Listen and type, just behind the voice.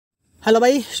Hello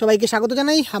ভাই, সবাইকে স্বাগত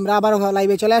জানাই। আমরা আবার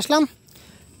লাইভে চলে আসলাম।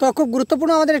 তো খুব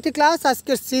গুরুত্বপূর্ণ আমাদের একটি ক্লাস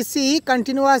আজকের CC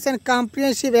continuous and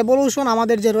comprehensive evolution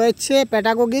আমাদের যে রয়েছে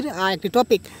পেডাগোগির একটি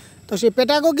টপিক। তো সেই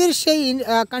পেডাগোগির সেই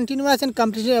কন্টিনিউয়াস অ্যান্ড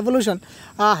কম্প্রিহেনসিভ এভলিউশন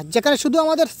যেখানে শুধু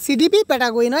আমাদের সিডিপি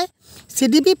পেডাগোগি নয়,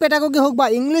 সিডিপি পেডাগোগি হোক বা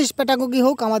ইংলিশ পেডাগোগি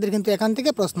হোক, আমাদের কিন্তু এখান থেকে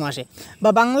প্রশ্ন আসে, বা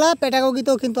বাংলা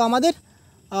পেডাগোগিতেও কিন্তু আমাদের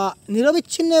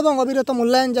নিরবিচ্ছিন্ন এবং অবিরত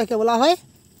মূল্যায়ন যাকে বলা হয়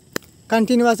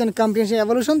কন্টিনিউয়াস অ্যান্ড কম্প্রিহেনসিভ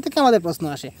এভলিউশন থেকে আমাদের প্রশ্ন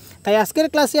আসে। তাই আজকের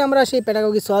ক্লাসে আমরা সেই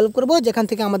পেডাগোগি সলভ করব, যেখান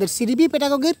থেকে আমাদের সিডিপি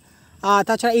পেডাগোগির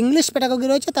তাছাড়া ইংলিশ পেডাগোগি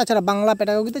রয়েছে, তাছাড়া বাংলা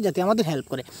পেডাগোগিতে যাতে আমাদের হেল্প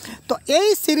করে। তো এই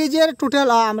সিরিজের টোটাল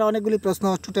আমরা অনেকগুলি প্রশ্ন,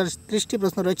 টোটাল 30টি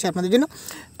প্রশ্ন রয়েছে আপনাদের জন্য।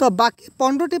 তো বাকি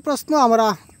 15টি প্রশ্ন আমরা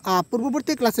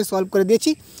পূর্ববর্তী ক্লাসে সলভ করে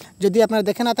দিয়েছি। যদি আপনারা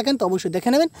দেখে না থাকেন তো অবশ্যই দেখে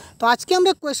নেবেন। তো আজকে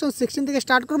আমরা কোয়েশ্চন 16 থেকে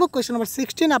স্টার্ট করব। কোয়েশ্চন নাম্বার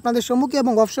 16 আপনাদের সম্মুখে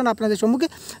এবং অপশন আপনাদের সম্মুখে।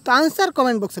 তো आंसर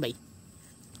कमेंट बॉक्स में भाई,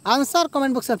 आंसर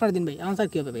कमेंट बॉक्स अपना दिन भाई आंसर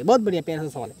क्यों भाई, बहुत बढ़िया प्यार से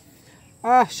सवाल है।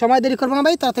 समय देरी करबो ना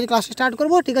भाई, ताड़ाताड़ी क्लास स्टार्ट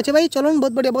करब। ठीक है भाई, चलुन,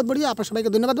 बहुत बढ़िया আপনারা সবাইকে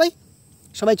ধন্যবাদ ভাই,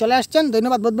 সবাই চলে আসছেন,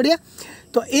 ধন্যবাদ, बहुत बढ़िया।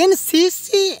 तो इन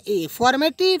CCE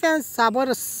formative and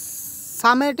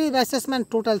summative assessment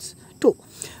totals 2।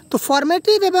 তো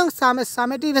ফর্মেটিভ এবং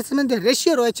সামেটিভ অ্যাসেসমেন্টের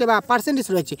রেশিও রয়েছে বা পার্সেন্টেজ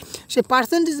রয়েছে, সেই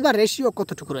পার্সেন্টেজ বা রেশিও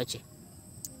কতটুকু রয়েছে?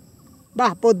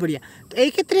 বাহ, बहुत बढ़िया। তো এই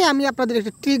ক্ষেত্রে আমি আপনাদের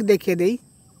একটা ট্রিক দেখিয়ে দেই।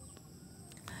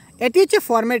 এটি হচ্ছে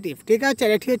ফর্মেটিভ, ঠিক আছে,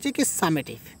 আর এটি হচ্ছে কি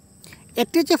সামেটিভ।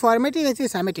 একটি হচ্ছে ফর্মেটিভ, এটি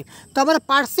সামেটিভ। তো আমরা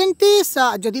পার্সেন্টেজ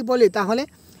যদি বলি তাহলে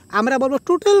আমরা বলবো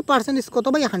টোটাল পার্সেন্টেজ কত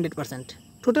ভাই? 100%।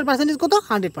 টোটাল পার্সেন্টেজ কত?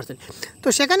 100%। তো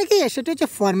সেখানে কি সেটি হচ্ছে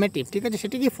ফর্মেটিভ, ঠিক আছে,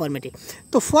 সেটি কি ফর্মেটিভ।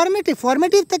 তো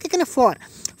ফর্মেটিভ থেকে এখানে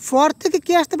ফর থেকে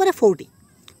কী আসতে পারে?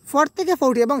 40 থেকে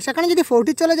 40, এবং সেখানে যদি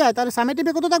 40 চলে যায় তাহলে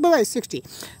সামেটিভে কত থাকবে ভাই? 60।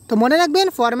 তো মনে রাখবেন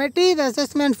ফর্মেটিভ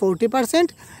অ্যাসেসমেন্ট 40%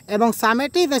 এবং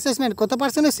সামেটিভ অ্যাসেসমেন্ট কত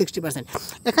পার্সেন্ট? 60%।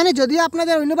 এখানে যদিও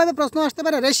আপনাদের অন্যভাবে প্রশ্ন আসতে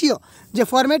পারে রেশিও, যে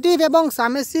ফর্মেটিভ এবং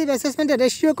সামেটিভ অ্যাসেসমেন্টের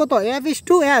রেশিও কত?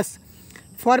 F/S।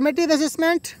 ফর্মেটিভ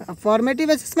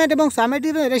অ্যাসেসমেন্ট এবং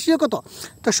সামেটিভ রেশিও কত?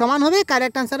 তো সমান হবে,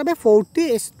 কারেক্ট আনসার হবে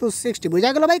 40:60। বোঝা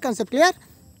গেল ভাই, কনসেপ্ট ক্লিয়ার?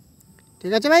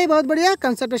 ঠিক আছে ভাই, बहुत बढ़िया।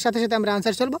 কনসেপ্টের সাথে সাথে আমরা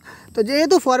আনসার চলবো। তো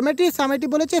যেহেতু ফর্মেটিভ সামেটিভ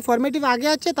বলেছে, ফর্মেটিভ আগে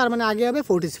আছে, তার মানে আগে হবে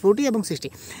 40 এবং 60।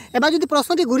 এবার যদি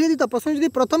প্রশ্নটি ঘুরিয়ে দিত, প্রশ্ন যদি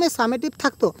প্রথমে সামেটিভ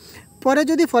থাকতো পরে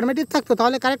যদি ফর্মেটিভ থাকতো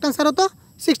তাহলে কারেক্ট আনসার হতো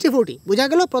 60-40। বোঝা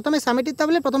গেল? প্রথমে সামেটিভ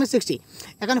থাকলে প্রথমে 60,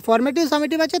 এখন ফর্মেটিভ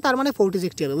সামেটিভ আছে, তার মানে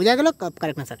 40-60 হবে। বোঝা গেল?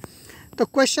 Correct answer. তো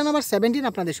কোয়েশ্চন নাম্বার 17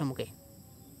 আপনাদের সম্মুখে।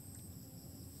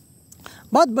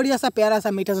 बहुत बढ़िया सा प्यारा सा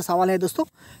मीठा सा सवाल है दोस्तों।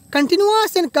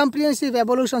 Continuous and comprehensive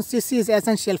evolution CC is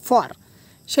essential for,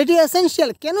 সেটি এসেনশিয়াল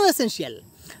কেন? Essential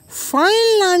fine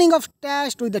learning of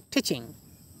test with the teaching,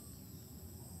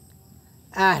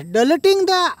 diluting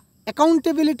the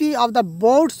accountability of the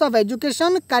boards of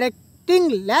education, correcting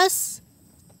less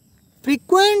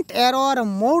frequent error,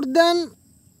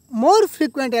 more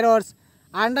frequent errors,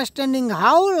 understanding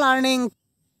how learning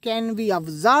can be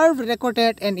observed,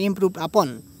 recorded and improved upon।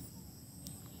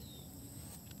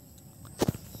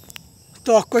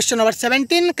 তো question number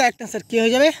 17 correct answer কি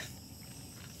হয়ে যাবে?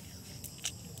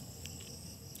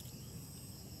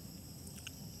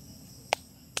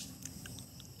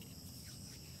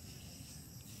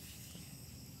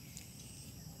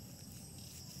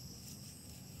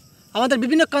 আমাদের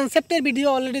বিভিন্ন কনসেপ্টের video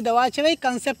already দেওয়া আছে ভাই,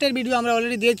 কনসেপ্টের video আমরা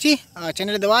অলরেডি দিয়েছি,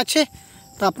 চ্যানেলে দেওয়া আছে।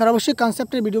 তো আপনারা অবশ্যই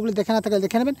কনসেপ্টের ভিডিওগুলো দেখে না থাকলে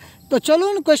দেখে নেবেন। তো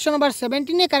চলুন কোয়েশ্চন নাম্বার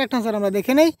 17 কারেক্ট আনসার আমরা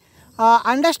দেখে নেই।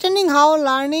 Understanding how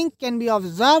learning can be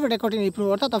observe, record and improve,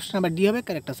 অর্থাৎ অপশন নাম্বার ডি হবে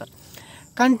correct answer.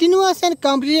 Continuous and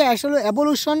comprehensive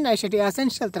evolution সেটি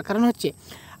এসেনশিয়াল, তার কারণ হচ্ছে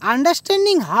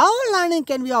understanding how learning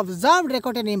can be observe,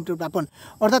 record and improve আপন,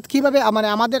 অর্থাৎ কীভাবে মানে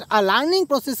আমাদের লার্নিং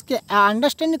প্রসেসকে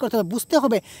আন্ডারস্ট্যান্ডিং করতে হবে, বুঝতে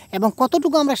হবে, এবং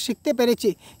কতটুকু আমরা শিখতে পেরেছি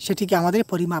সেটিকে আমাদের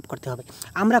পরিমাপ করতে হবে।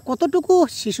 আমরা কতটুকু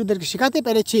শিশুদেরকে শেখাতে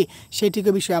পেরেছি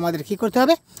সেটিকে বিষয়ে আমাদের কী করতে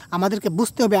হবে? আমাদেরকে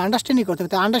বুঝতে হবে, আন্ডারস্ট্যান্ডিং করতে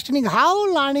হবে। তো understanding how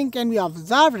learning can be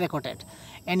observe, recorded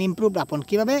and improve আপন,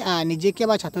 কীভাবে নিজেকে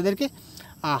বা ছাত্রদেরকে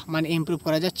মানে ইমপ্রুভ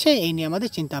করা যাচ্ছে এই নিয়ে আমাদের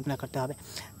চিন্তা ভাবনা করতে হবে।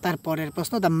 তারপরের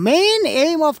প্রশ্ন, the main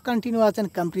aim of continuous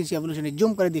and comprehensive evolution,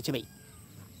 zoom করে দিচ্ছে ভাই।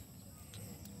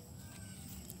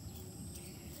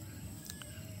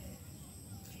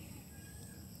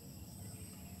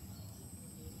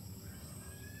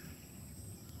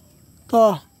 তো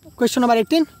question number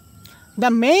 18, the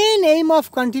main aim of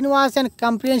continuous and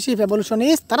comprehensive evolution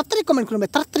is, তাড়াতাড়ি কমেন্ট করুন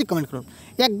ভাই, তাড়াতাড়ি কমেন্ট করুন,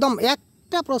 একদম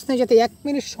একটা প্রশ্নে যাতে 1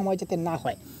 মিনিট সময় যাতে না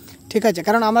হয়, ঠিক আছে,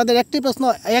 কারণ আমাদের একটি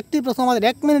প্রশ্ন আমাদের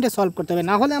 1 মিনিটে সলভ করতে হবে,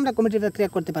 না হলে আমরা কম্পিটিটিভ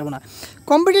ক্রিয়েট করতে পারবো না।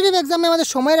 কম্পিটিটিভ এক্সামে আমাদের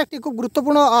সময়ের একটি খুব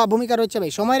গুরুত্বপূর্ণ ভূমিকা রয়েছে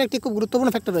ভাই, সময়ের একটি খুব গুরুত্বপূর্ণ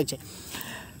ফ্যাক্টর রয়েছে।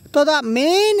 তো the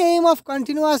main aim of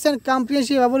continuous and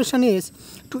comprehensive evolution is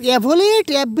two evaluate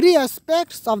every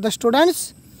aspects of the students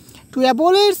to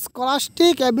evaluate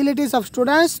scholastic abilities of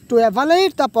students, to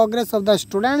evaluate the progress of the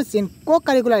students in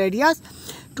co-curricular areas,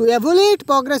 to evaluate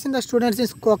progress in the students in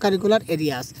co-curricular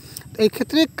areas. তো এই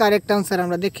ক্ষেত্রে correct answer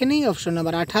আমরা দেখে নিই option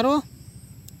number 18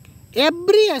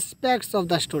 every aspects of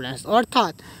the students,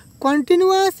 অর্থাৎ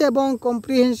continuous এবং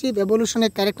comprehensive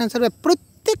এভলিউশনের correct answer হবে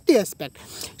প্রত্যেকটি অ্যাসপেক্ট,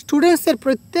 স্টুডেন্টসের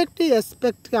প্রত্যেকটি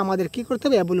অ্যাসপেক্টকে আমাদের কী করতে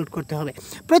হবে, এভলিউট করতে হবে।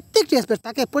 প্রত্যেকটি অ্যাসপেক্ট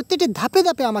তাকে প্রত্যেকটি ধাপে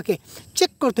ধাপে আমাকে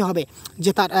চেক করতে হবে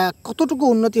যে তার কতটুকু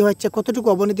উন্নতি হয়েছে, কতটুকু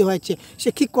অবনতি হয়েছে, সে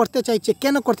কী করতে চাইছে,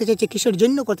 কেন করতে চাইছে, কিসের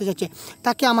জন্য করতে চাইছে,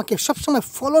 তাকে আমাকে সবসময়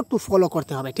ফলো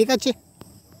করতে হবে। ঠিক আছে।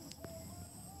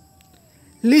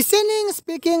 লিসেনিং,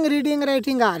 স্পিকিং, রিডিং,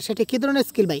 রাইটিং আর সেটি কী ধরনের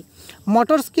স্কিল ভাই?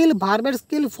 মোটর স্কিল, ভার্বের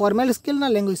স্কিল, ফর্মাল স্কিল না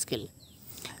language skill?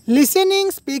 Listening,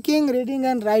 speaking, reading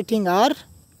and writing R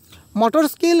motor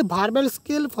skill, verbal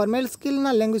skill, formal skill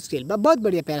ना लैंग्वेज स्किल? बहुत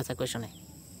बढ़िया प्यारा सा क्वेश्चन है।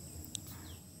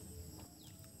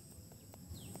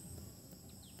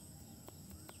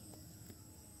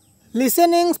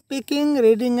 Listening, speaking,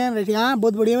 reading and writing, हाँ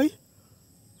बहुत बढ़िया भाई,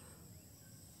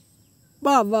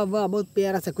 वाह वाह वाह, बहुत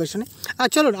प्यारा सा क्वेश्चन है।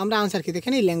 चलो আমরা आंसर কি দেখে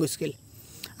নিই। ল্যাঙ্গুয়েজ স্কিল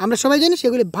আমরা সবাই জানি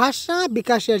সেগুলি ভাষা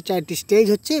বিকাশের 4টি স্টেজ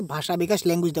হচ্ছে ভাষা বিকাশ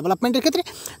ল্যাঙ্গুয়েজ ডেভেলপমেন্টের ক্ষেত্রে।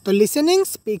 তো লিসেনিং,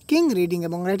 স্পিকিং, রিডিং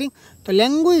এবং রাইটিং। তো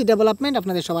ল্যাঙ্গুয়েজ ডেভেলপমেন্ট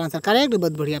আপনাদের সবার আনসার কারেক্ট,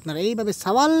 বহুত বড়িয়া। আপনারা এইভাবে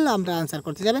সওয়াল আমরা আনসার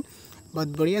করতে যাবেন, বহুত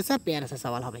বড়িয়া সা প্যারা সা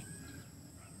সওয়াল হবে।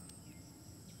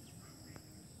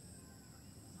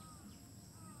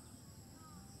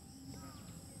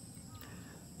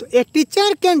 তো a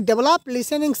teacher can develop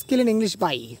listening skill in English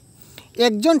by,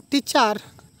 একজন টিচার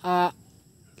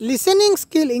লিসেনিং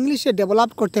স্কিল ইংলিশে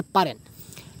ডেভেলপ করতে পারেন।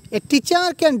 A teacher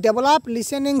can develop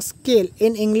listening skill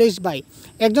in English by,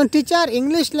 একজন টিচার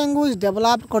ইংলিশ ল্যাঙ্গুয়েজ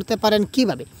ডেভেলপ করতে পারেন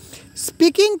কীভাবে?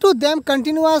 Speaking to them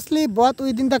continuously both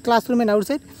within the classroom and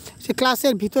outside, সে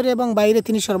ক্লাসের ভিতরে এবং বাইরে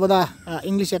তিনি সর্বদা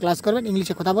ইংলিশে ক্লাস করবেন,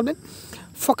 ইংলিশে কথা বলবেন।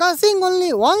 Focusing only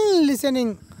on listening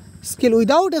skill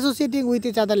without অ্যাসোসিয়েটিং with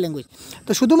each other language,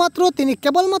 তো শুধুমাত্র তিনি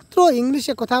কেবলমাত্র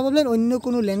ইংলিশে কথা বলবেন অন্য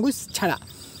কোনো ল্যাঙ্গুয়েজ ছাড়া।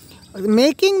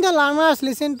 Making the learners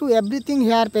listen to everything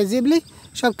hair পেজিবলি,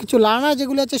 সব কিছু লার্নার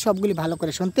যেগুলো আছে সবগুলি ভালো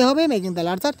করে শুনতে হবে। মেকিং দ্য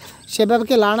লার্নার,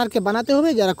 সেভাবে লার্নারকে বানাতে হবে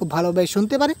যারা খুব ভালোভাবে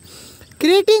শুনতে পারে।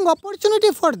 Creating opportunity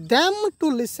for them to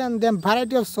listen them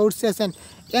variety of sources and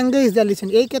engage the listen,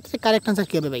 এই ক্ষেত্রে কারেক্ট আনসার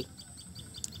কী হবে ভাই?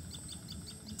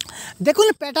 দেখুন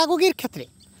প্যাডাগজির ক্ষেত্রে,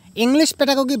 ইংলিশ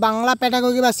প্যাডাগজি, বাংলা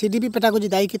প্যাডাগজি বা সিডিপি প্যাডাগজি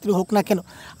দায়ী ক্ষেত্রে হোক না কেন,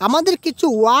 আমাদের কিছু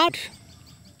ওয়ার্ড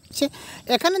আছে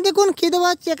এখানে দেখুন কী দেওয়া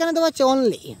আছে, এখানে দেওয়া আছে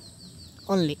অনলি,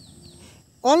 ओनली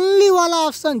ओनली वाला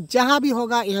ऑप्शन जहाँ भी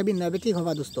होगा यह भी नेगेटिव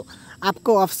होगा दोस्तों।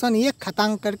 आपको ऑप्शन ये खत्म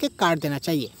करके काट देना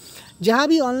चाहिए। जहाँ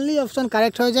भी ओनली ऑप्शन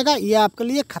करेक्ट हो जाएगा ये आपके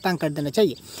लिए खत्म कर देना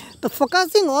चाहिए। तो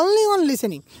फोकासिंग ओनली ऑन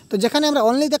लिसनिंग, तो যেখানে আমরা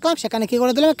অনলি দেখলাম সেখানে কী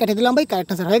করে দিলাম, কেটে দিলাম ভাই, কারেক্ট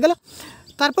আনসার হয়ে গেল।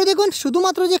 তারপর দেখুন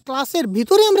শুধুমাত্র যে ক্লাসের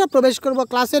ভিতরে আমরা প্রবেশ করব,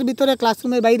 ক্লাসের ভিতরে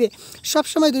ক্লাসরুমের বাইরে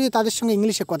সবসময় যদি তাদের সঙ্গে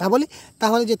ইংলিশে কথা বলি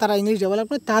তাহলে যে তারা ইংলিশ ডেভেলপ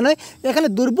করে তা নয়। এখানে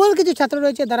দুর্বল কিছু ছাত্র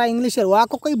রয়েছে যারা ইংলিশের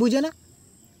ওয়াকই বুঝে না,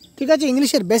 ঠিক আছে,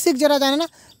 ইংলিশের বেসিক যারা জানে না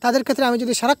তাদের ক্ষেত্রে আমি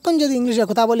যদি সারাক্ষণ যদি ইংলিশে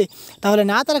কথা বলি তাহলে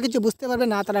না তারা কিছু বুঝতে পারবে,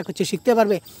 না তারা কিছু শিখতে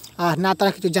পারবে, আর না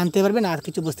তারা কিছু জানতে পারবে, না আর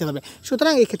কিছু বুঝতে পারবে।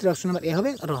 সুতরাং এই ক্ষেত্রে অপশন নাম্বার এ হবে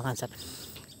wrong answer.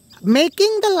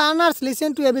 Making the learners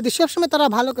listen to everything, সবসময় তারা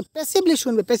ভালো প্যাসিভলি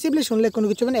শুনবে, প্যাসিভলি শুনলে কোনো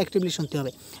কিছু মানে অ্যাক্টিভলি শুনতে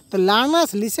হবে। তো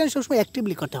লার্নার্স লিসেন সবসময়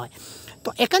অ্যাক্টিভলি করতে হয়। তো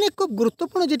এখানে খুব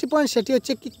গুরুত্বপূর্ণ যেটি পয়েন্ট সেটি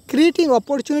হচ্ছে কি ক্রিয়েটিং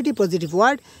অপরচুনিটি পজিটিভ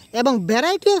ওয়ার্ড এবং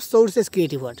variety of sources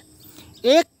creative word.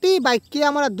 একটি বাক্যে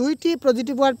আমরা দুইটি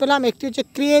পজিটিভ ওয়ার্ড পেলাম, একটি হচ্ছে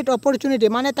ক্রিয়েট অপরচুনিটি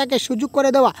মানে তাকে সুযোগ করে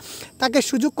দেওয়া, তাকে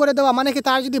সুযোগ করে দেওয়া মানে কি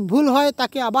তার যদি ভুল হয়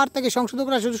তাকে আবার তাকে সংশোধন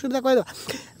করার সুযোগ সুবিধা করে দেওয়া।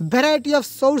 ভ্যারাইটি অফ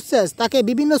সোর্সেস, তাকে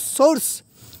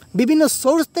বিভিন্ন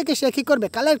সোর্স থেকে সে কী করবে,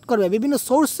 কালেক্ট করবে, বিভিন্ন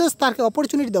সোর্সেস তাকে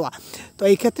অপরচুনিটি দেওয়া। তো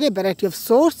এই ক্ষেত্রে ভ্যারাইটি অফ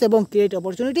সোর্স এবং ক্রিয়েট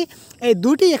অপরচুনিটি এই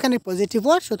দুটি এখানে পজিটিভ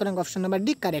ওয়ার্ড, সুতরাং option number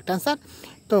D correct answer.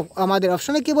 তো আমাদের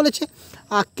অপশনে কী বলেছে,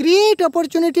 ক্রিয়েট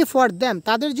অপরচুনিটি ফর দ্যাম,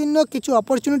 তাদের জন্য কিছু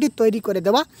অপরচুনিটি তৈরি করে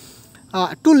দেওয়া,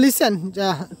 to listen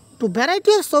to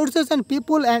variety of sources and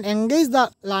people and engage the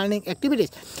learning activities,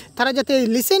 তারা যাতে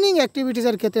লিসেনিং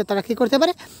অ্যাক্টিভিটিসের ক্ষেত্রে তারা কী করতে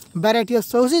পারে, ভ্যারাইটি অফ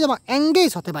সোর্সেস এবং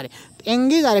এঙ্গেজ হতে পারে।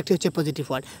 এঙ্গেজ আর একটি হচ্ছে পজিটিভ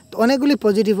ওয়ার্ড। তো অনেকগুলি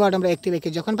পজিটিভ ওয়ার্ড আমরা একটি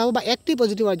বাক্যে যখন পাবো বা একটি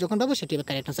পজিটিভ ওয়ার্ড যখন পাবো সেটি হবে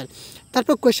কারেক্ট আনসার।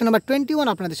 তারপর কোয়েশ্চন নাম্বার 21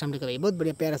 আপনাদের সামনে কবে, বহুত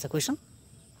বড়িয়া প্যারা আছে question.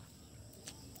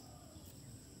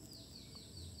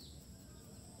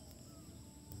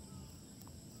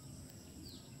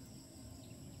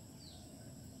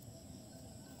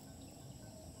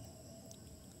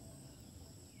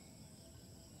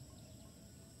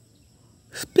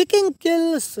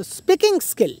 Speaking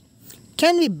skill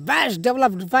can be best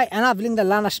developed by enabling the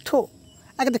learners to,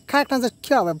 আগে কারেক্ট আনসার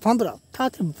কী হবে বন্ধুরা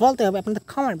তাড়াতাড়ি বলতে হবে আপনাদের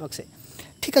কমেন্ট বক্সে,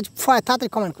 ঠিক আছে, তাড়াতাড়ি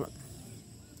কমেন্ট করুন।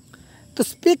 তো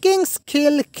speaking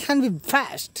skill can be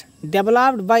best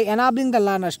developed by enabling the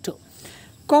learners to,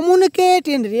 communicate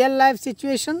in real life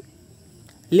situation,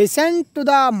 listen to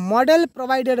the model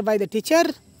provided by the teacher,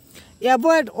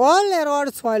 avoid all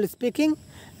errors while speaking,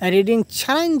 reading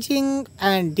challenging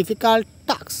and difficult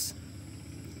tasks.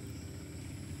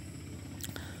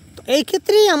 তো এই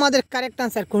ক্ষেত্রেই আমাদের correct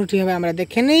answer কোনটি হবে আমরা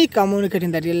দেখে নেই। Communicate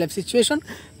in the real life situation.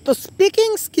 তো স্পিকিং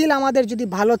স্কিল আমাদের যদি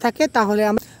ভালো থাকে তাহলে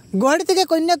আমরা গুয়াহাটি থেকে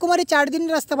কন্যাকুমারী 4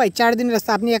 দিনের রাস্তা ভাই, 4 দিনের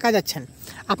রাস্তা, আপনি একা যাচ্ছেন,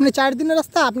 আপনি 4 দিনের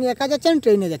রাস্তা আপনি একা যাচ্ছেন,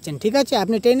 ট্রেনে যাচ্ছেন, ঠিক আছে,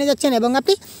 আপনি ট্রেনে যাচ্ছেন এবং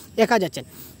আপনি একা যাচ্ছেন।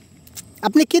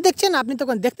 আপনি কি দেখছেন? আপনি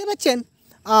তখন দেখতে পাচ্ছেন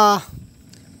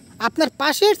আপনার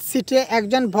পাশের সিটে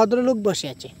একজন ভদ্রলোক বসে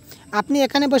আছে, আপনি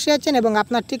এখানে বসে আছেন এবং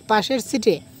আপনার ঠিক পাশের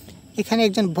সিটে এখানে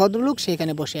একজন ভদ্রলোক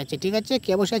সেখানে বসে আছে, ঠিক আছে।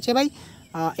 কে বসে আছে ভাই?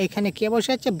 এখানে কে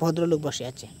বসে আছে? ভদ্রলোক বসে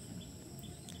আছে।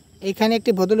 এখানে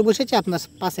একটি ভদ্রলোক বসে আছে আপনার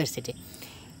পাশের সিটে।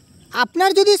 আপনার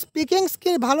যদি স্পিকিং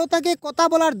স্কিল ভালো থাকে, কথা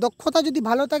বলার দক্ষতা যদি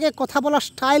ভালো থাকে, কথা বলার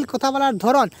স্টাইল, কথা বলার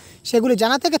ধরন সেগুলি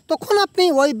জানা থাকে, তখন আপনি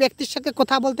ওই ব্যক্তির সাথে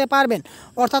কথা বলতে পারবেন।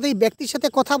 অর্থাৎ এই ব্যক্তির সাথে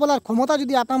কথা বলার ক্ষমতা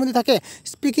যদি আপনার মধ্যে থাকে,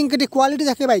 স্পিকিং একটি কোয়ালিটি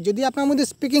থাকে ভাই, যদি আপনার মধ্যে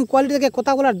স্পিকিং কোয়ালিটি থাকে,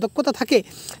 কথা বলার দক্ষতা থাকে,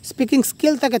 স্পিকিং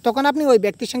স্কিল থাকে, তখন আপনি ওই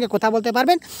ব্যক্তির সঙ্গে কথা বলতে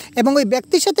পারবেন এবং ওই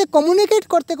ব্যক্তির সাথে কমিউনিকেট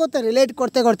করতে করতে, রিলেট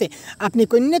করতে করতে আপনি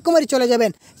কন্যাকুমারী চলে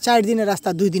যাবেন। 4 দিনের রাস্তা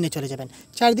 2 দিনে চলে যাবেন।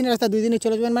 4 দিনের রাস্তা 2 দিনে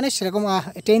চলে যাবেন মানে সেরকম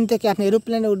ট্রেন থেকে আপনি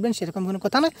এরোপ্লেনে উঠবেন সেরকম কোনো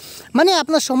কথা নয়। মানে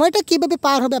আপনার সময়টা কীভাবে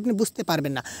পার হবে আপনি বুঝতে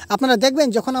পারবেন না। আপনারা দেখবেন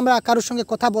যখন আমরা কারোর সঙ্গে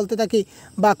কথা বলতে থাকি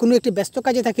বা কোনো একটি ব্যস্ত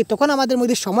কাজে থাকি, তখন আমাদের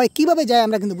মধ্যে সময় কীভাবে যায়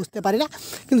আমরা কিন্তু বুঝতে পারি না।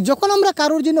 কিন্তু যখন আমরা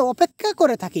কারোর জন্য অপেক্ষা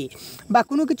করে থাকি বা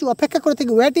কোনো কিছু অপেক্ষা করে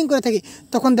থাকি, ওয়েটিং করে থাকি,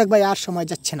 তখন দেখবেন আর সময়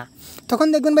যাচ্ছে না। তখন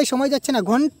দেখবেন ভাই সময় যাচ্ছে না,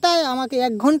 ঘন্টায় আমাকে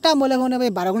 1 ঘন্টা মনে হয়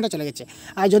ভাই 12 ঘন্টা চলে গেছে।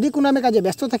 আর যদি কোনো আমি কাজে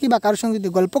ব্যস্ত থাকি বা কারোর সঙ্গে যদি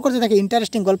গল্প করতে থাকি,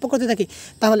 ইন্টারেস্টিং গল্প করতে থাকি,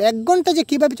 তাহলে 1 ঘন্টা যে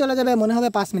কীভাবে চলে যাবে মনে হবে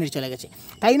 5 মিনিট চলে গেছে,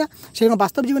 তাই না? সেরকম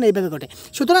বাস্তব জীবনে এইভাবে ঘটে।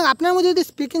 সুতরাং আপনার মধ্যে যদি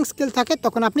স্পিকিং স্কিল থাকে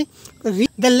তখন আপনি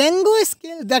the language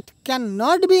skill that can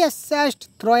not be assessed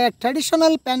through a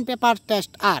traditional pen paper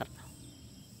test R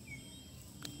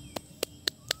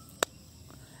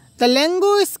the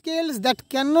language skills that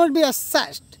cannot be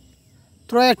assessed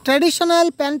through a traditional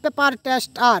pen paper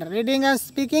test are reading and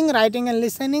speaking, writing and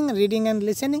listening, reading and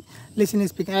listening, listening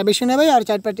speaking। বেশি নেই ভাই, আর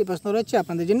 4-5টি প্রশ্ন রয়েছে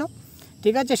আপনাদের জন্য,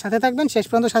 ঠিক আছে? সাথে থাকবেন, শেষ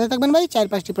পর্যন্ত সাথে থাকবেন ভাই।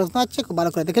 4-5টি প্রশ্ন আছে, খুব ভালো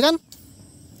করে দেখে যান।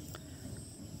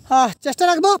 চেষ্টা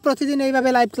রাখবো প্রতিদিন এইভাবে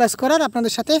লাইভ ক্লাস করার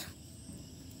আপনাদের সাথে।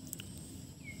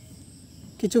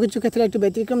 কিছু কিছু ক্ষেত্রে একটু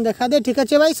ব্যতিক্রম দেখা দেয়, ঠিক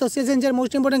আছে ভাই? সোশ্যাল সায়েন্সের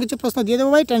মোস্ট ইম্পর্টেন্ট কিছু প্রশ্ন দিয়ে দেবো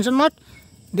ভাই, টেনশন নট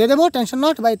দিয়ে দেবো, টেনশন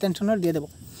নট ভাই, টেনশন নট দিয়ে দেবো।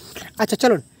 আচ্ছা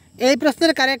চলুন, এই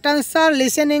প্রশ্নের কারেক্ট আনসার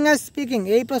লিসেনিং আর স্পিকিং।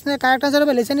 এই প্রশ্নের কারেক্ট আনসার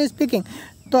হবে লিসেনিং স্পিকিং।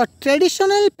 তো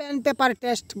ট্র্যাডিশনাল পেন পেপার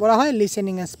টেস্ট বলা হয়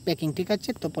লিসেনিং আর স্পিকিং, ঠিক আছে?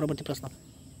 তো পরবর্তী প্রশ্ন,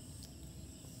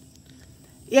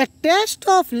 এ test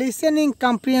of listening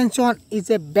comprehension is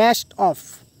a best of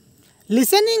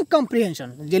listening comprehension.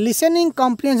 যে লিসেনিং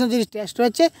কম্প্রিহেনশন যে টেস্ট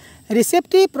রয়েছে,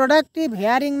 রিসেপটিভ, প্রোডাক্টিভ,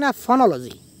 হেয়ারিং না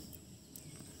ফোনোলজি?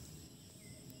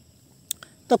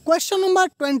 तो क्वेश्चन नंबर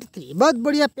 23 बहुत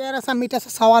बढ़िया प्यारा सा मीठा सा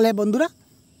सवाल है बंधुरा,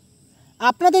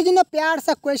 आपने जो प्यार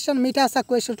सा क्वेश्चन, मीठा सा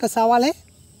क्वेश्चन का सवाल है।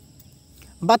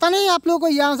 बताना है आप लोगों को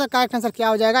यहाँ से करेक्ट आंसर क्या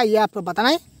हो जाएगा, ये आपको बताना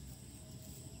है।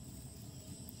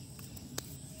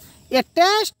 ए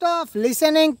test of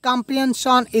listening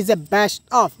कम्प्रिहेंशन is a best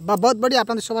of. बहुत बढ़िया,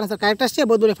 अपने सब आंसर करेक्ट आसছে,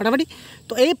 बहुत बढ़िया फटाफटी।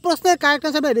 तो এই প্রশ্নের কারেক্ট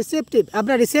आंसर হবে রিসেপটিভ।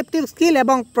 আমরা রিসেপটিভ স্কিল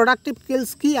এবং প্রোডাক্টিভ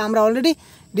স্কিলস কি আমরা অলরেডি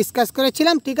ডিসকাস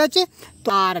করেছিলাম, ঠিক আছে? তো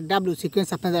আর ডাব্লিউ সিকোয়েন্স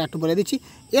আপনাদের একটু বলে দিচ্ছি,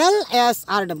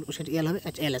 LSRW, সেটা এল হবে,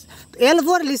 আচ্ছা LS। তো L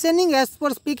for listening, S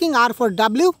for speaking, R for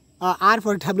W, R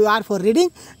for reading,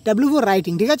 W for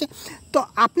writing, ঠিক আছে? তো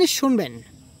আপনি শুনবেন,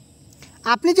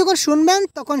 আপনি যখন শুনবেন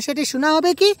তখন সেটি শোনা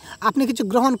হবে কি আপনি কিছু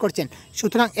গ্রহণ করছেন,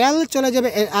 সুতরাং এল চলে যাবে।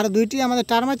 আর দুইটি আমাদের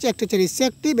টার্ম আছে, একটি হচ্ছে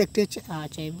রিসেপটিভ, একটি হচ্ছে,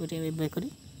 আচ্ছা এই বের করি,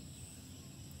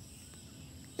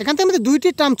 এখান থেকে আমাদের দুইটি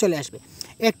টার্ম চলে আসবে,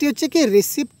 একটি হচ্ছে কি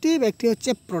রিসিপটিভ, একটি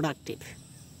হচ্ছে প্রোডাক্টিভ।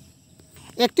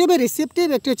 একটি হবে রিসিপটিভ,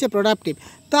 একটি হচ্ছে প্রোডাক্টিভ।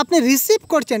 তো আপনি রিসিভ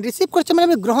করছেন মানে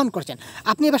আপনি গ্রহণ করছেন,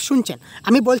 আপনি এবার শুনছেন।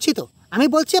 আমি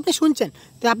বলছি আপনি শুনছেন,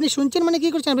 তো আপনি শুনছেন মানে কী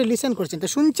করছেন, আপনি লিসেন করছেন। তো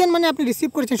শুনছেন মানে আপনি রিসিভ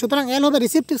করছেন, সুতরাং এল হবে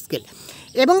রিসিপটিভ স্কিল।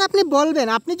 এবং আপনি বলবেন,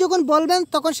 আপনি যখন বলবেন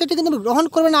তখন সেটি কিন্তু গ্রহণ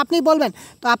করবেন, আপনি বলবেন,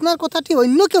 তো আপনার কথাটি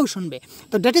অন্য কেউ শুনবে।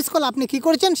 তো দ্যাট ইজ কল আপনি কী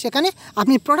করছেন, সেখানে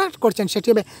আপনি প্রোডাক্ট করছেন, সেটি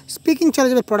হবে স্পিকিং, চলে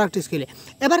যাবে প্রোডাক্টিভ স্কিলে।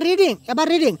 এবার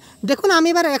রিডিং, দেখুন আমি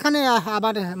এবার এখানে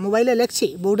আবার মোবাইলে লিখছি,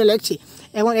 বোর্ডে লিখছি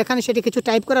এবং এখানে সেটি কিছু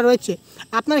টাইপ করা রয়েছে,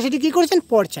 আপনারা সেটি কী করছেন,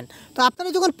 পড়ছেন। তো আপনারা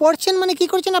যখন পড়ছেন মানে কী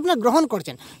করছেন, আপনারা গ্রহণ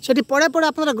করছেন, সেটি পড়ে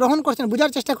আপনারা গ্রহণ করছেন,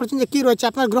 বোঝার চেষ্টা করছেন যে কী রয়েছে,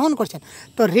 আপনারা গ্রহণ করছেন।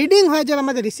 তো রিডিং হয়ে যাবে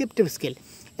আমাদের রিসিপটিভ স্কিল।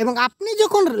 এবং আপনি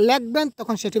যখন লিখবেন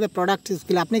তখন সেটি হবে প্রোডাক্টিভ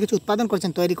স্কিল, আপনি কিছু উৎপাদন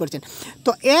করছেন, তৈরি করছেন।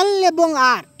 তো এল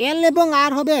এবং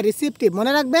আর হবে রিসিপটিভ,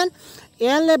 মনে রাখবেন,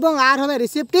 এল এবং আর হবে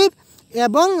রিসিপটিভ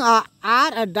এবং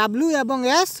আর ডাব্লিউ এবং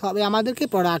এস হবে আমাদেরকে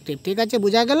প্রোডাক্টিভ, ঠিক আছে?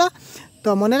 বোঝা গেল? তো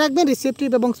মনে রাখবেন রিসেপটিভ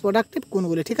এবং প্রোডাক্টিভ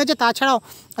কোনগুলি, ঠিক আছে। তাছাড়াও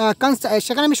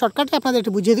সেখানে আমি শর্টকাটে আপনাদের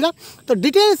একটু বুঝিয়ে দিলাম। তো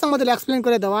ডিটেলস আমাদের এক্সপ্লেন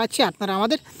করে দেওয়া আছে, আপনারা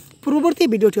আমাদের পূর্ববর্তী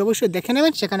ভিডিওটি অবশ্যই দেখে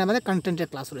নেবেন, সেখানে আমাদের কন্টেন্টের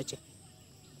ক্লাস রয়েছে।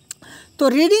 তো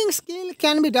reading skill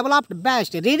can be developed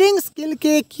best, reading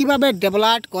স্কিলকে কীভাবে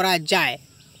ডেভেলপ করা যায়।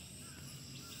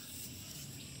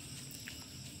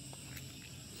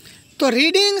 তো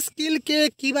রিডিং স্কিলকে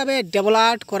কীভাবে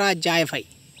ডেভেলপ করা যায় ভাই?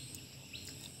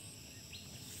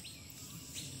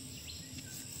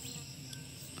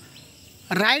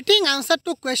 Writing answer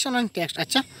to question and text.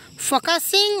 अच्छा,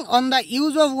 focusing on the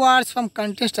use of words from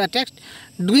context or text,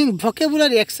 doing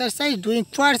vocabulary exercise, doing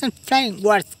words and flying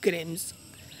word screams.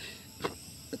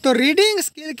 তো রিডিং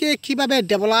স্কিলকে কীভাবে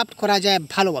ডেভেলপ করা যায়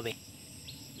ভালোভাবে?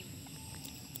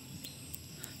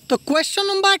 তো কোয়েশ্চন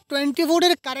নাম্বার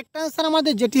 24 কারেক্ট আনসার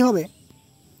আমাদের যেটি হবে,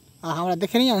 আমরা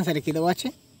দেখে নিই আনসারে কী দেওয়া আছে।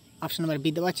 অপশন নাম্বার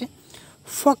বি দেওয়া আছে,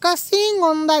 focusing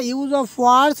on the use of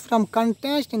words from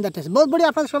context in the text. বহুত বড়িয়া,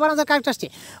 আপনাদের সবার আনসার কারেক্ট আসছে,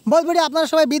 বহুত বড়িয়া। আপনারা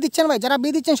সবাই বি দিচ্ছেন ভাই, যারা বি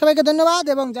দিচ্ছেন সবাইকে ধন্যবাদ,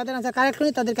 এবং যাদের আনসার কারেক্ট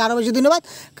হয়নি তাদেরকে আরও বেশি ধন্যবাদ,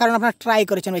 কারণ আপনারা ট্রাই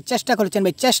করেছেন ভাই, চেষ্টা করেছেন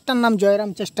ভাই। চেষ্টার নাম জয়রাম,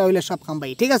 চেষ্টা হইলে সব কাম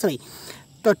ভাই, ঠিক আছে ভাই।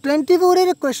 তো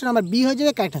 24 কোয়েশ্চন নাম্বার বি হয়ে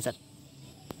যাবে correct answer.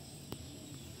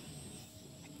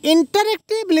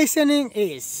 Interactive listening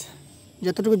is,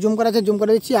 যতটুকু জুম করা আছে জুম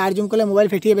করে দিচ্ছি, আর জুম করলে মোবাইল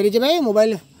ফেটিয়ে বেরিয়ে যাবে,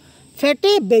 মোবাইল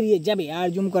ফেটে বেরিয়ে যাবে, আর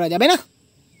জুম করা যাবে না।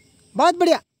 বহুত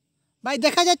বড়িয়া ভাই,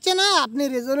 দেখা যাচ্ছে না? আপনি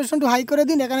রেজলিউশনটা হাই করে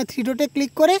দিন, এখানে 3 ডটে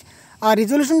ক্লিক করে, আর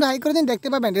রেজলিউশনটা হাই করে দিন, দেখতে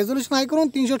পাবেন। রেজলিউশন হাই করুন,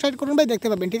 360 করুন ভাই, দেখতে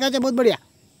পাবেন, ঠিক আছে। বহুত বড়িয়া।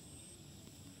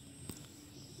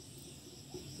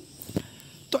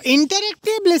 तो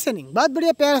इंटरेक्टिव लिसनिंग बहुत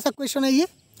बढ़िया प्यारा सा क्वेश्चन है ये।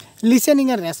 Listening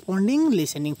and responding,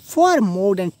 listening for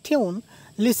mode and tune,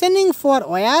 listening for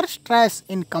where stress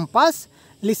in compass,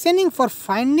 listening for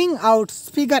finding out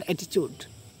speaker attitude.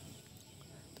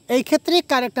 এই ক্ষেত্রে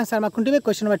কারেক্ট आंसर আমার কোনটি হবে?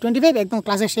 কোশ্চেন নাম্বার 25 একদম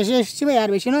ক্লাসের শেষে এসেছি ভাই, আর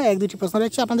বেশি নয়, এক দুটি প্রশ্ন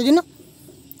রয়েছে আপনাদের জন্য।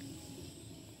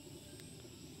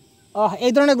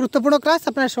 এই ধরনের গুরুত্বপূর্ণ ক্লাস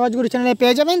আপনারা সহজ গুরু চ্যানেলে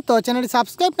পেয়ে যাবেন। তো চ্যানেলটি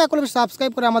সাবস্ক্রাইব না করলে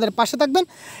সাবস্ক্রাইব করে আমাদের পাশে থাকবেন,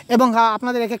 এবং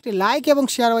আপনাদের এক একটি লাইক এবং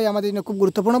শেয়ার ভাই আমাদের জন্য খুব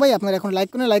গুরুত্বপূর্ণ ভাই। আপনারা এখন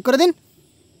লাইক করে দিন,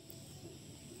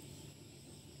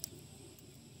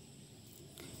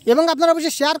 এবং আপনারা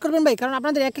অবশ্যই শেয়ার করবেন ভাই, কারণ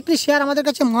আপনাদের এক একটি শেয়ার আমাদের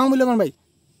কাছে মহামূল্যবান ভাই।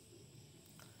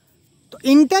 तो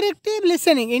इंटरेक्टिव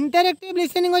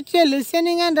लिसनिंग হচ্ছে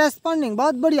লিসেনিং অ্যান্ড রেসপন্ডিং।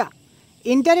 বহুত বড়িয়া।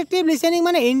 ইন্টারেক্টিভ লিসেনিং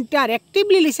মানে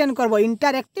ইন্টারেক্টিভলি লিসেন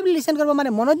করবো, মানে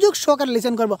মনোযোগ সহকারে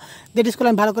লিসেন করবো। দ্যাট ইজ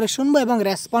আমি ভালো করে শুনবো এবং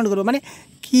রেসপন্ড করবো, মানে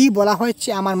কী বলা হচ্ছে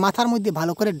আমার মাথার মধ্যে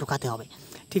ভালো করে ঢোকাতে হবে,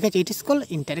 ঠিক আছে। It is call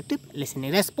interactive listening.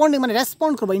 Responding মানে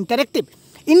রেসপন্ড করবো।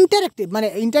 ইন্টারেক্টিভ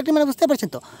মানে বুঝতে পারছেন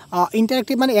তো?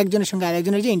 ইন্টারেক্টিভ মানে একজনের সঙ্গে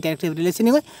আরেকজনের যে ইন্টারেক্টিভ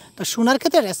লিসেনিং হয়, তো শোনার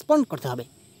ক্ষেত্রে রেসপন্ড করতে হবে।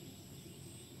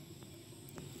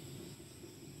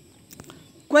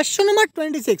 क्वेश्चन नंबर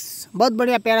 26 बहुत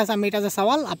बढ़िया प्यारा सा मीठा सा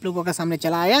सवाल आप लोगों के सामने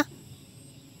चला आया।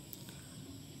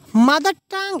 Mother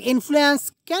tongue influence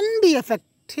can be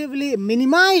effectively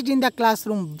minimised in the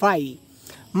classroom bye.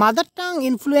 Mother tongue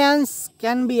influence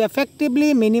can be effectively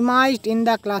minimised in the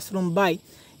classroom by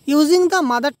using the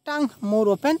mother tongue more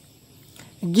open,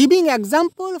 giving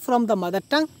example from the mother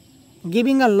tongue,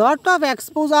 giving a lot of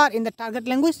exposure in the target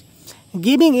language,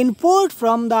 giving input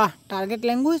from the target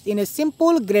language in a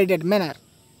simple graded manner.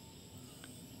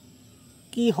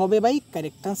 কি হবে ভাই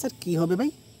correct answer? কি হবে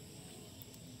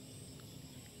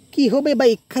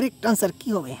ভাই correct answer কি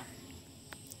হবে?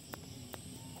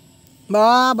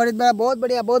 বাহ বহুত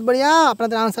বড়িয়া।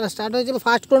 আপনাদের आंसर স্টার্ট হয়ে যাবে।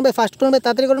 ফাস্ট করুন ভাই,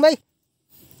 তাড়াতাড়ি করুন ভাই।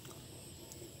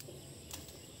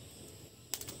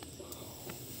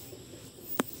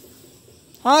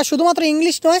 হ্যাঁ, শুধুমাত্র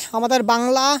ইংলিশ নয়, আমাদের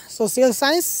বাংলা, সোশ্যাল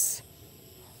সায়েন্স,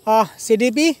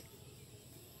 সিডিপি,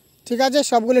 ঠিক আছে,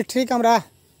 সবগুলো ঠিক আমরা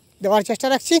দেওয়ার চেষ্টা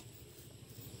রাখছি,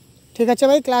 ঠিক আছে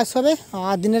ভাই। ক্লাস হবে,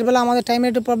 আর দিনের বেলা আমাদের টাইমে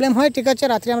একটু প্রবলেম হয়, ঠিক আছে।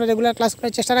 রাত্রে আমরা রেগুলার ক্লাস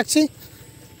করার চেষ্টা রাখছি,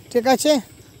 ঠিক আছে।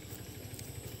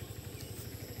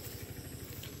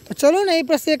 তো চলুন এই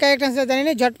প্রশ্নের কারেক্ট आंसर জানি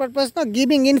না, ঝটপট প্রশ্ন।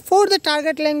 Giving info the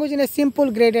target language in a simple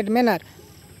graded manner.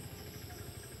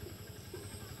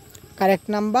 Correct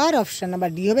number option number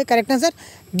D হবে correct answer.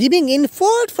 Giving info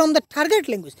from the target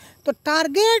language, তো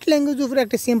টার্গেট ল্যাঙ্গুয়েজ উপরে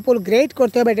একটা সিম্পল গ্রেড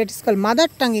করতে হবে, that is call mother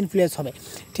tongue influence হবে,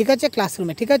 ঠিক আছে,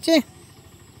 ক্লাসরুমে, ঠিক আছে।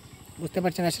 বুঝতে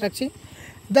পারছেন আশা রাখছি।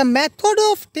 The method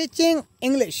of teaching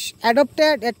English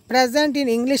adopted at present in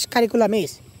English curriculum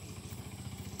is.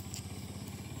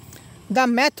 The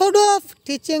method of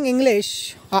teaching English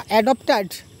adopted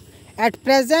at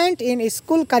present in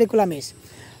school curriculum is.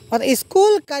 অর্থাৎ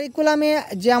স্কুল কারিকুলামে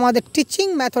যে আমাদের টিচিং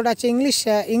মেথড আছে,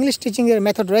 ইংলিশ টিচিংয়ের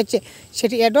মেথড রয়েছে,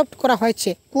 সেটি অ্যাডপ্ট করা হয়েছে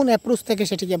কোন অ্যাপ্রোচ থেকে,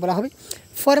 সেটিকে বলা হবে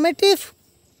formative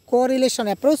correlation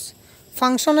approach,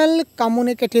 functional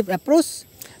communicative approach,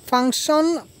 function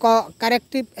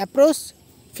corrective approach,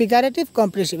 figurative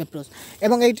comprehensive approach.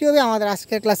 এবং এইটি হবে আমাদের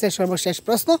আজকের ক্লাসের সর্বশেষ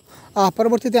প্রশ্ন।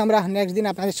 পরবর্তীতে আমরা নেক্সট দিন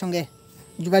আপনাদের সঙ্গে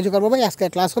যোগাযোগ করবো ভাই। আজকের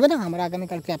ক্লাস হবে না, আমরা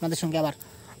আগামীকালকে আপনাদের সঙ্গে আবার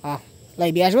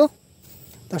লাইভে আসবো।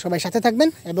 তো সবাই সাথে থাকবেন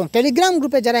এবং টেলিগ্রাম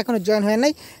গ্রুপে যারা এখনও জয়েন হয়ে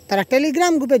নাই তারা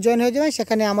টেলিগ্রাম গ্রুপে জয়েন হয়ে যাবেন।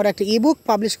 সেখানে আমরা একটি ইবুক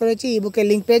পাবলিশ করেছি, ইবুকের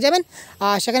লিঙ্ক পেয়ে যাবেন।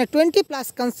 আর সেখানে 20+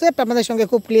 কনসেপ্ট আপনাদের সঙ্গে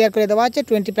খুব ক্লিয়ার করে দেওয়া আছে।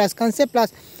 20+ কনসেপ্ট প্লাস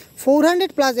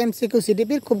 400+ MCQ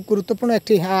CDPর খুব গুরুত্বপূর্ণ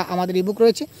একটি আমাদের ইবুক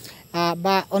রয়েছে।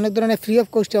 বা অনেক ধরনের ফ্রি অফ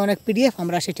কস্টে অনেক PDF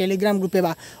আমরা সেই টেলিগ্রাম গ্রুপে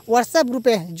বা হোয়াটসঅ্যাপ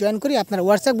গ্রুপে জয়েন করি। আপনারা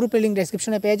হোয়াটসঅ্যাপ গ্রুপের লিঙ্ক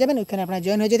ডেসক্রিপশনে পেয়ে যাবেন, ওইখানে আপনারা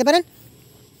জয়েন হয়ে যেতে পারেন।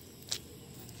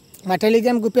 বা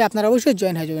টেলিগ্রাম গ্রুপে আপনারা অবশ্যই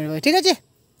জয়েন হয়ে যাবেন, ঠিক আছে?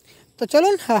 তো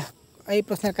চলুন এই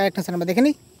প্রশ্নের কারেক্ট আনসার আমরা দেখে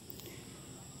নিই।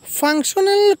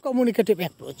 ফাংশনাল কমিউনিকেটিভ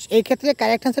অ্যাপ্রোচ, এই ক্ষেত্রে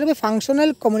কারেক্ট আনসার হবে functional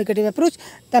communicative approach.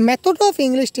 The method of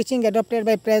English teaching adopted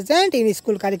by present in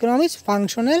school curriculum is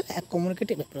functional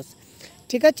communicative approach.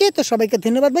 ঠিক আছে, তো সবাইকে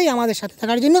ধন্যবাদ ভাই আমাদের সাথে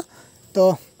থাকার জন্য। তো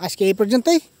আজকে এই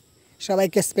পর্যন্তই,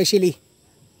 সবাইকে স্পেশালি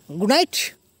গুড নাইট।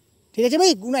 ঠিক আছে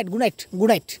ভাই, good night good night good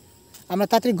night. আমরা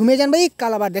তাড়াতাড়ি ঘুমিয়ে যান ভাই,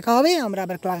 কাল আবার দেখা হবে। আমরা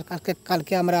আবার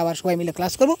কালকে আমরা আবার সবাই মিলে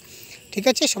ক্লাস করব। ঠিক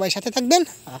আছে, সবাই সাথে থাকবেন।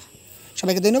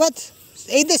 সবাইকে ধন্যবাদ।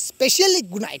 এই দ্য স্পেশালি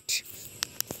গুড নাইট।